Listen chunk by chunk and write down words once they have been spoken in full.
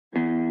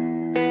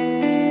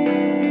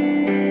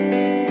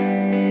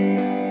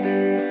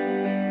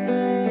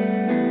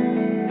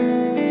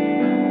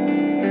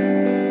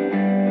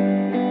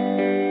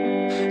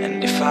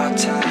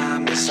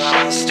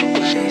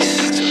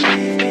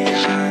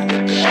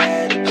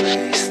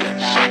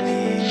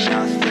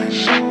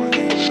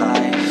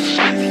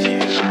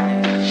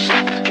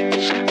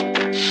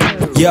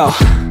Yo,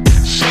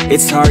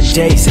 it's hard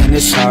days and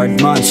it's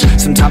hard months.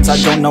 Sometimes I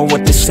don't know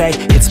what to say,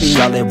 hits me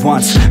all at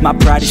once. My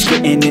pride is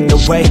getting in the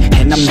way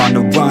and I'm on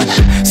the run.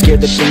 Scared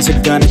that things are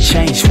gonna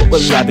change, what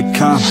will I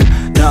become?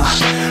 No,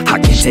 I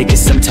can't take it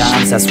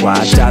sometimes. That's why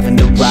I dive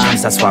into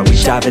rhymes, that's why we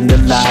dive into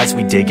lies.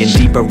 We digging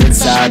deeper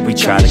inside, we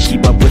try to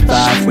keep up with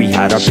life. We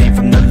hide our pain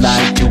from the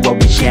light, do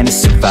what we can to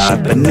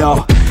survive. But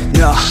no,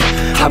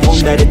 I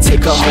won't let it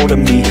take a hold of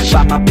me.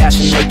 Find my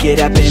passion, make it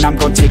happen, I'm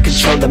gon' take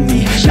control of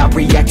me. Not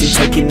reacting,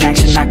 taking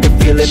action, I can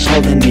feel it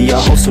pulling me. A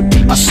hole so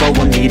deep, my soul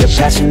will need a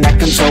passion that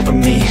comes over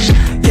me.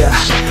 Yeah,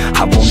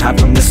 I won't hide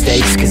from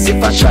mistakes, cause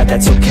if I try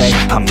that's okay.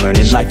 I'm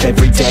learning life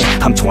every day,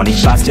 I'm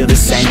 25 still the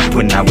same.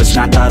 When I was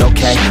 9 thought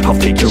okay, I'll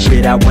figure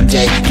it out one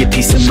day. Get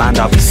peace of mind,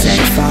 I'll be sane.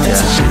 If our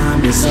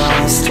time is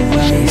ours to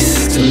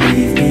waste, to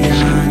leave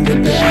behind a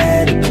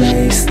better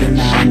place, then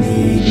I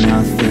need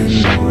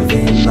nothing more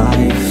than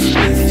life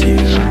with you.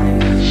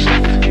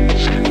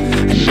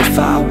 And if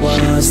I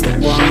was the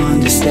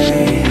one to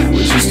stay,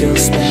 would you still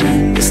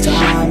spend this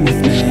time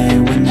with me?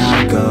 When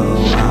I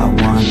go, I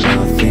want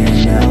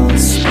nothing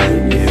else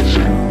but you.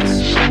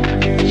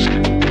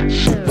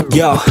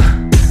 Yo,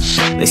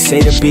 they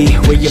say to be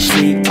where your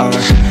feet are.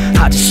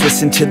 I just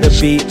listen to the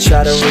beat,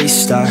 try to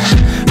restart.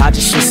 I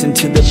just listen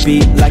to the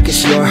beat like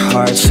it's your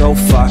heart. So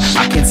far,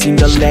 I can't seem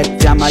to let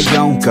down my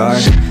own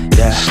guard.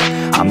 Yeah,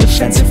 I'm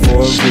defensive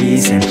for a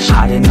reason,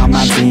 hiding all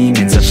my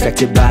demons,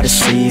 affected by the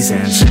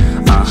seasons.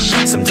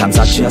 Sometimes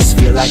I just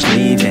feel like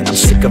leaving. I'm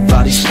sick of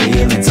all these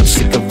feelings, I'm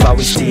sick of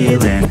always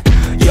dealing.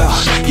 Yo,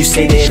 you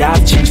say that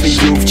I've changed, but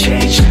you've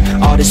changed.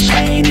 All this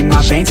pain in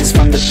my veins is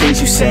from the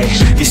things you say.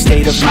 Your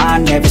state of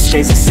mind never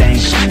stays the same.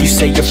 You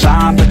say you're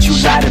fine, but you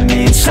lie to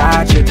me.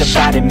 Inside you're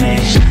dividing me.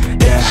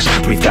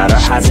 Yeah, we've got our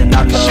highs and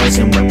our lows,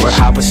 and when we're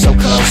high we're so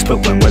close,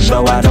 but when we're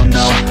low I don't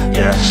know.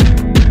 Yeah,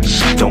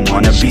 don't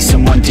wanna be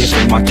someone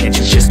different. Why can't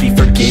you just be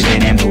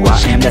forgiven? And who I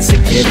am, that's a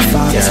given. If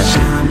our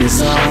time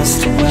is ours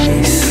to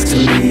waste, to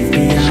leave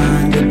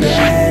behind a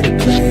better